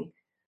talking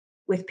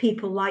with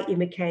people like you,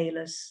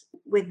 Michaela's,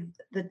 with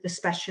the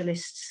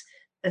specialists,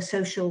 the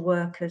social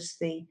workers,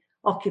 the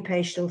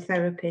occupational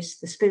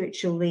therapists, the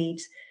spiritual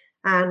leads,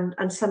 and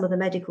some of the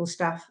medical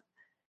staff.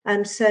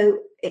 And so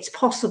it's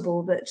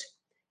possible that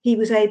he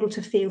was able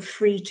to feel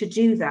free to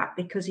do that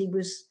because he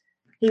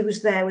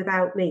was there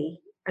without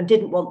me and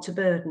didn't want to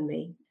burden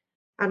me.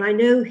 And I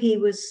know he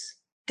was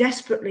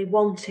desperately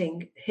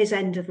wanting his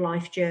end of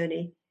life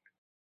journey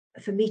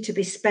for me to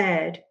be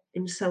spared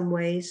in some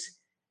ways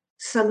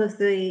some of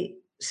the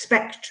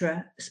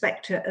spectre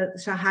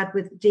that I had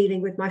with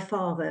dealing with my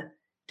father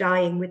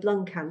dying with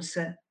lung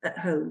cancer at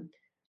home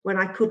when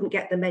I couldn't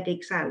get the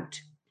medics out.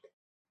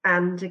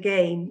 And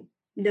again,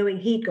 knowing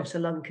he'd got a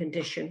lung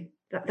condition,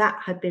 that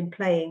had been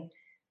playing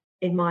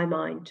in my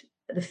mind,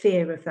 the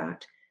fear of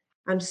that.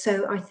 And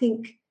so I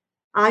think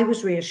I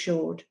was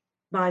reassured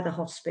by the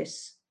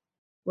hospice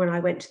when I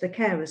went to the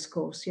carers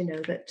course, you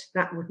know,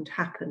 that wouldn't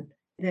happen.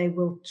 They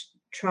will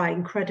try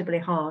incredibly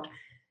hard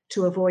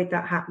to avoid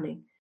that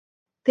happening.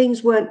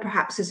 Things weren't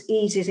perhaps as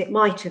easy as it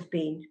might have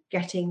been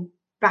getting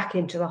back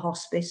into the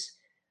hospice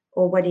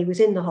or when he was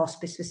in the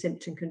hospice for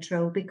symptom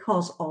control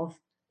because of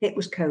it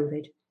was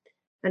COVID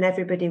and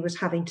everybody was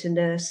having to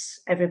nurse,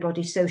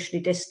 everybody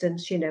socially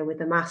distanced, you know, with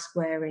the mask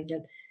wearing,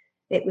 and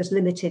it was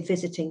limited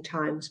visiting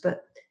times.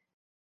 But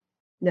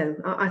no,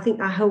 I think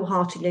I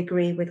wholeheartedly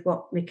agree with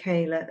what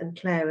Michaela and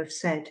Clare have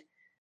said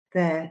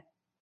there,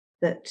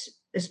 that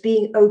as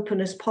being open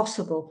as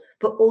possible,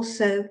 but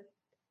also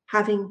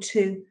having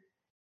to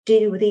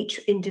deal with each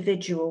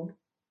individual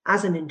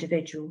as an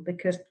individual,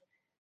 because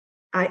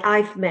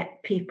I've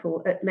met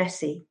people at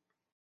Messy,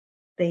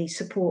 the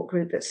support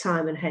group that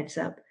Simon heads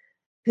up,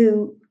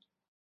 who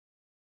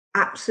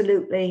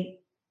absolutely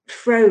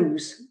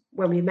froze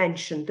when we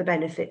mentioned the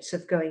benefits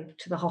of going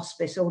to the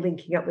hospice or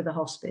linking up with the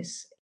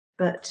hospice.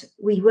 But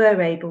we were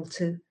able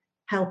to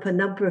help a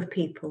number of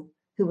people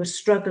who were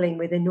struggling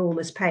with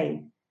enormous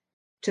pain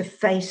to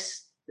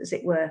face, as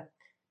it were,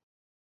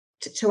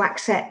 to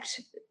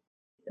accept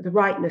the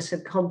rightness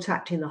of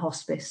contacting the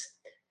hospice.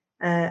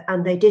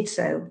 And they did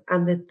so,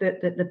 and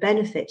the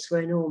benefits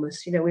were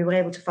enormous. You know, we were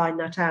able to find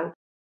that out.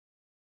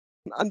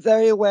 I'm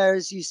very aware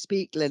as you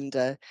speak,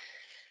 Linda,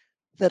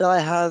 that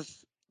I have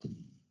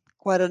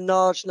quite a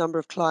large number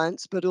of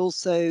clients, but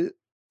also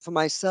for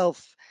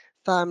myself,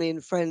 family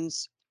and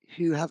friends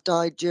who have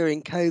died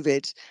during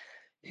COVID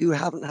who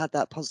haven't had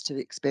that positive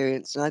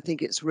experience. And I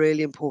think it's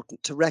really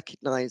important to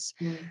recognise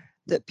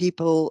that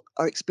people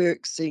are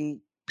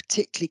experiencing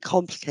particularly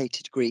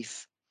complicated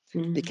grief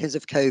because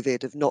of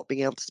COVID, of not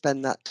being able to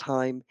spend that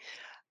time.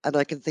 And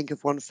I can think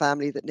of one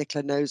family that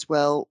Nicola knows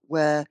well,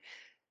 where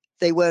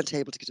they weren't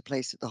able to get a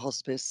place at the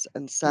hospice.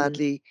 And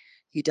sadly,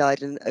 he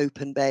died in an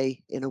open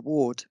bay in a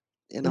ward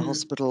in a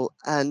hospital.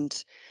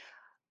 And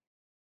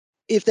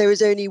if there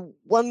is only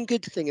one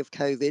good thing of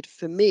COVID,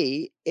 for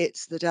me,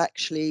 it's that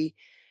actually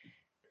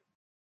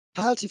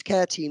palliative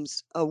care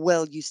teams are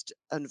well used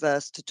and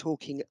versed to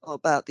talking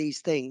about these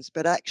things,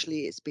 but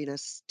actually it's been a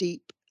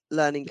steep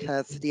learning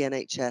curve for the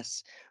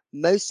NHS.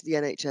 Most of the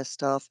NHS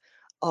staff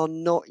are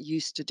not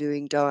used to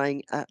doing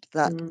dying at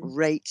that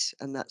rate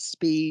and that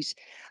speed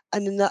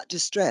and in that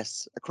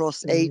distress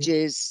across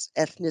ages,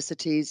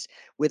 ethnicities,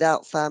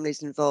 without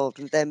families involved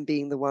and them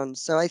being the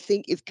ones. So I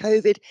think if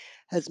COVID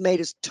has made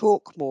us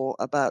talk more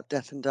about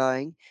death and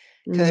dying,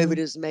 COVID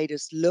has made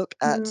us look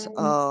at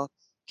our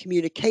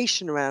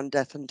communication around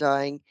death and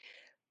dying,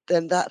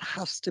 then that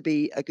has to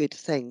be a good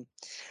thing.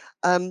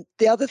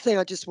 The other thing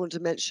I just want to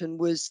mention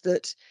was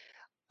that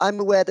I'm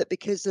aware that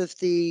because of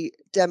the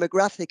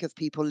demographic of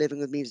people living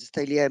with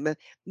mesothelioma,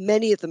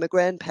 many of them are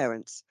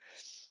grandparents.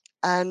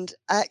 And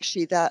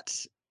actually, that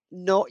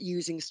not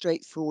using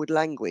straightforward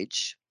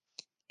language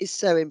is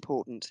so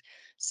important.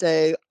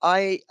 So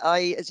I,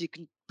 as you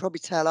can probably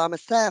tell, I'm a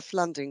South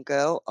London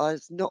girl. I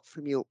was not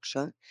from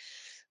Yorkshire,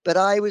 but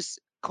I was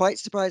quite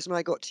surprised when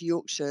I got to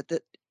Yorkshire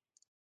that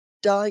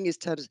dying is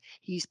termed as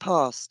he's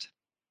passed.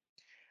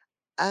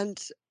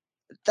 And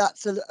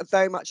that's a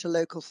very much a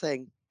local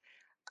thing.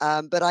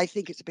 But I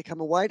think it's become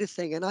a wider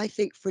thing. And I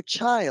think for a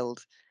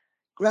child,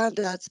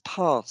 granddad's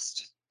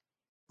passed.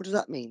 What does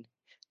that mean?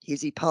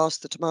 Has he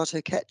passed the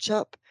tomato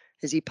ketchup?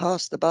 Has he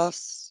passed the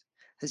bus?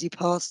 Has he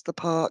passed the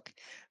park?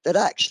 That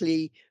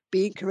actually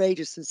being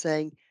courageous and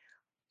saying,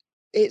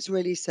 it's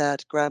really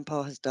sad,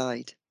 grandpa has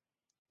died,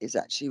 is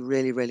actually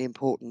really, really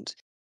important.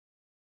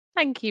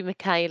 Thank you,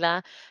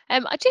 Michaela.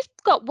 I just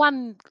got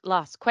one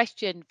last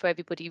question for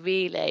everybody,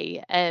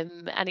 really,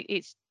 and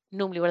it's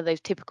normally one of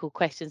those typical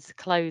questions to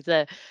close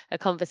a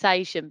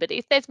conversation. But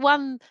if there's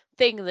one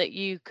thing that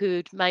you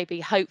could maybe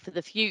hope for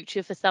the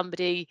future for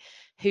somebody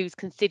who's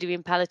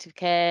considering palliative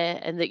care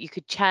and that you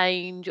could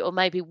change, or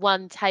maybe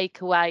one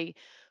takeaway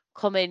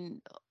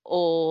comment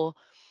or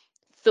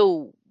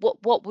thought,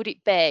 what would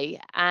it be?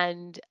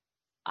 And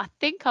I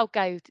think I'll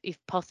go, if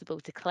possible,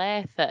 to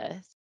Claire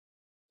first.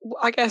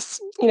 I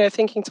guess,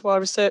 thinking to our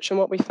research and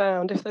what we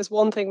found, if there's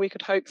one thing we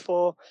could hope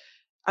for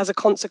as a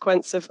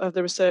consequence of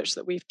the research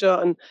that we've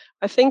done,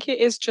 I think it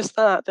is just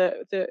that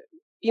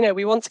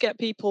we want to get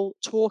people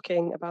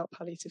talking about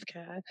palliative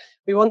care.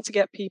 We want to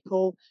get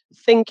people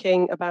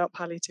thinking about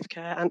palliative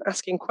care and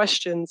asking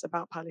questions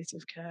about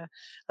palliative care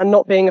and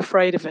not being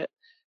afraid of it,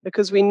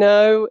 because we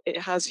know it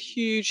has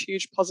huge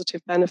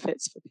positive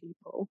benefits for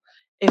people.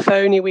 If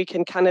only we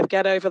can kind of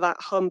get over that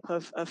hump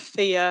of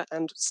fear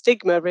and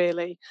stigma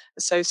really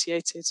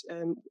associated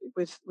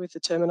with the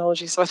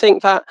terminology. So I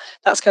think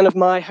that's kind of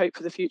my hope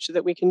for the future,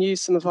 that we can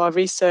use some of our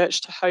research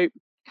to hope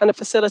kind of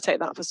facilitate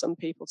that for some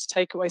people, to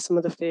take away some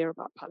of the fear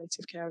about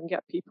palliative care and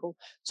get people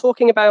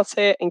talking about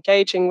it,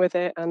 engaging with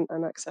it, and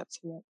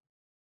accepting it.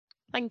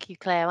 Thank you,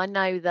 Claire. I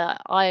know that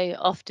I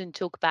often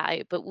talk about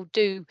it, but will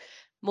do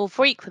more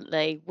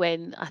frequently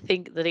when I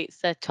think that it's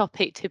a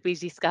topic to be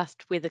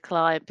discussed with a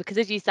client, because,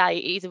 as you say,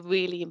 it is a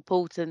really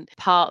important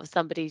part of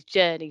somebody's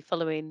journey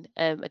following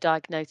a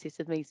diagnosis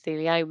of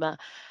mesothelioma.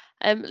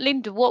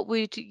 Linda, what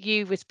would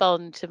you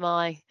respond to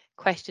my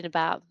question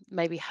about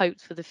maybe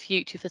hopes for the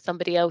future for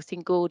somebody else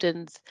in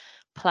Gordon's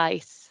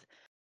place?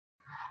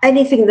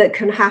 Anything that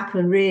can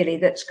happen really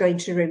that's going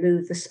to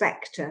remove the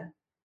spectre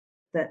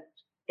that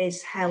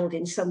is held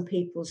in some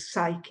people's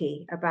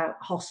psyche about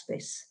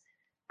hospice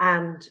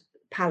and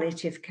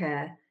palliative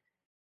care.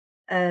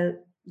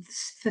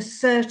 For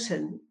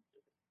certain,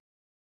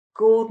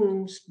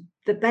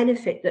 the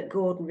benefit that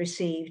Gordon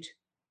received,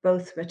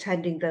 both from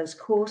attending those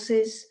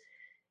courses,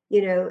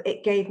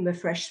 it gave him a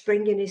fresh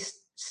spring in his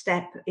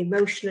step,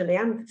 emotionally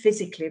and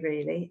physically,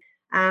 really.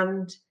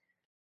 And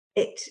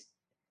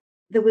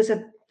there was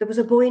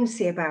a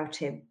buoyancy about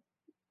him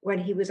when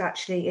he was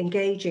actually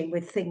engaging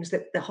with things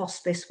that the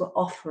hospice were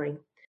offering.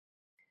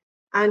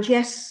 And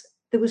yes,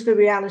 there was the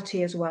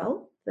reality as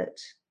well that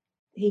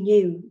he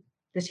knew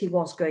that he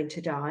was going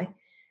to die,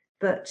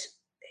 but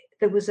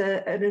there was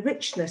a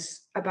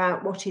richness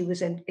about what he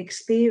was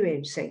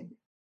experiencing.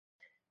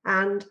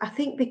 And I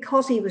think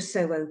because he was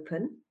so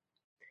open,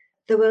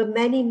 there were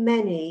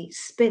many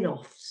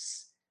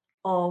spin-offs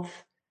of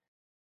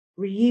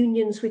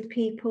reunions with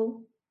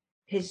people.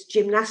 His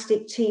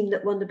gymnastic team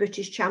that won the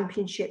British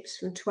Championships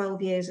from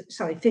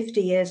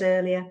 50 years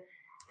earlier,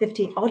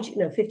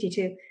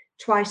 52,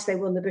 twice they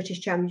won the British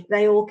Championship.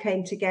 They all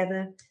came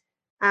together.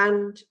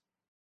 And,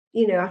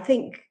 I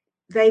think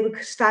they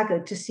were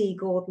staggered to see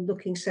Gordon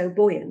looking so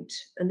buoyant.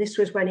 And this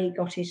was when he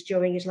got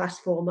during his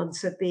last 4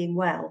 months of being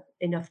well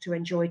enough to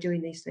enjoy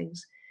doing these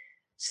things.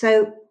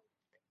 So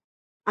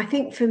I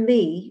think for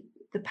me,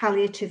 the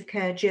palliative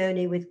care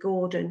journey with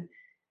Gordon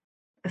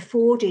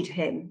afforded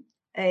him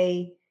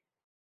a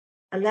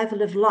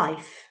level of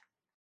life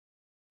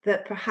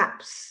that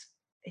perhaps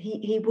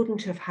he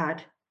wouldn't have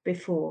had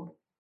before.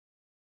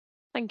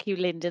 Thank you,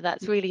 Linda.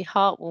 That's really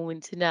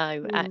heartwarming to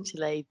know, Mm.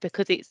 actually,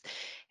 because it's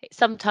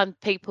sometimes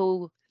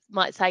people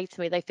might say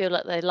to me they feel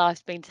like their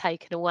life's been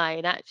taken away,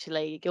 and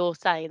actually you're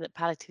saying that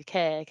palliative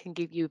care can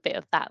give you a bit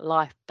of that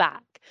life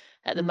back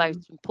at the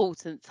most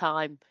important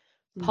time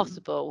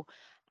possible.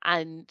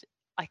 And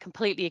I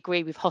completely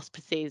agree with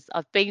hospices.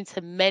 I've been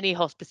to many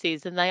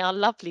hospices and they are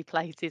lovely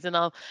places, and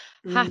I'll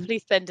happily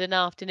spend an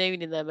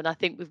afternoon in them. And I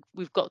think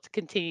we've got to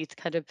continue to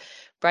kind of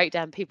break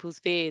down people's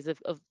fears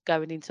of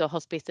going into a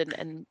hospice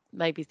and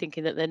maybe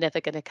thinking that they're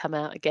never going to come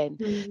out again.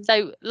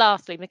 So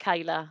lastly,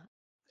 Michaela.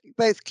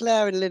 Both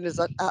Claire and Linda's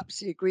I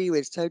absolutely agree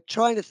with. So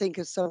trying to think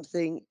of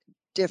something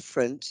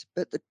different,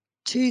 but the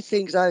two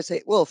things I would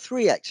say, well,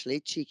 three actually,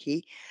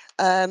 cheeky,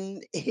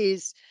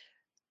 is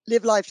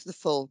live life to the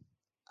full.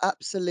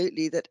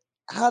 Absolutely. That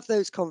have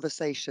those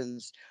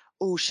conversations.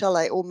 Or shall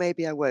I, or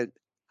maybe I won't.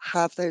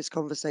 Have those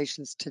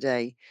conversations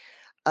today.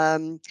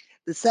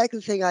 The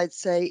second thing I'd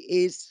say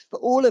is for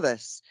all of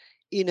us,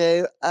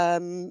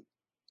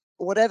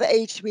 whatever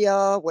age we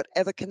are,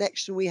 whatever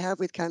connection we have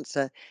with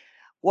cancer,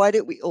 why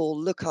don't we all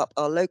look up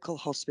our local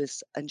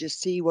hospice and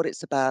just see what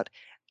it's about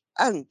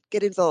and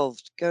get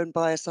involved? Go and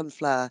buy a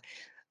sunflower,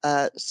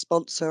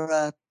 sponsor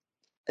a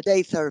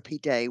day therapy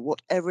day,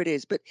 whatever it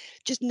is. But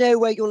just know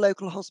where your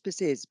local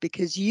hospice is,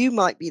 because you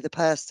might be the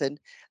person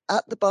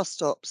at the bus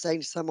stop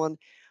saying to someone,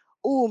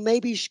 oh,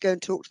 maybe you should go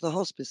and talk to the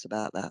hospice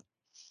about that.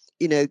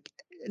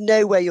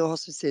 Know where your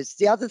hospice is.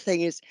 The other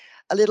thing is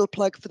a little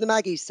plug for the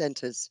Maggie's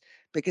centres,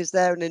 because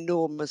they're an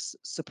enormous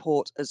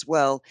support as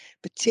well,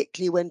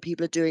 particularly when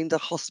people are doing the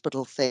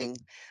hospital thing.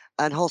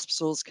 And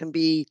hospitals can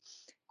be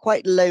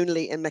quite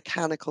lonely and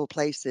mechanical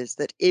places,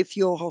 that if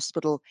your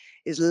hospital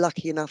is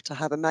lucky enough to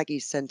have a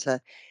Maggie's centre,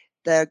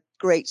 they're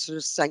great sort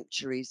of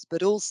sanctuaries,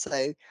 but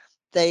also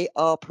they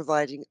are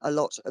providing a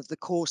lot of the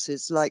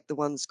courses like the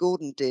ones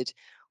Gordon did,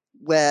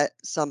 where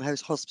some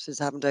hospices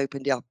haven't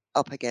opened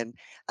up again.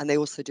 And they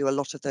also do a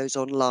lot of those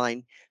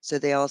online. So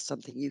they are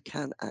something you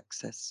can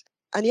access.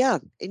 And yeah,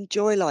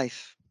 enjoy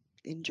life.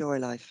 Enjoy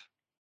life.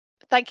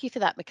 Thank you for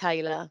that,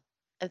 Michaela.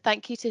 And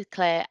thank you to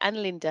Claire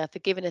and Linda for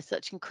giving us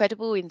such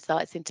incredible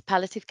insights into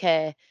palliative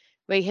care,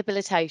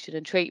 rehabilitation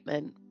and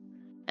treatment.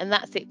 And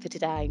that's it for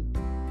today.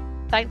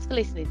 Thanks for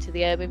listening to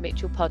the Irwin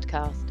Mitchell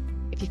podcast.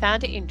 If you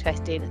found it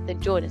interesting,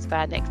 then join us for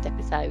our next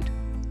episode.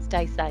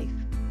 Stay safe.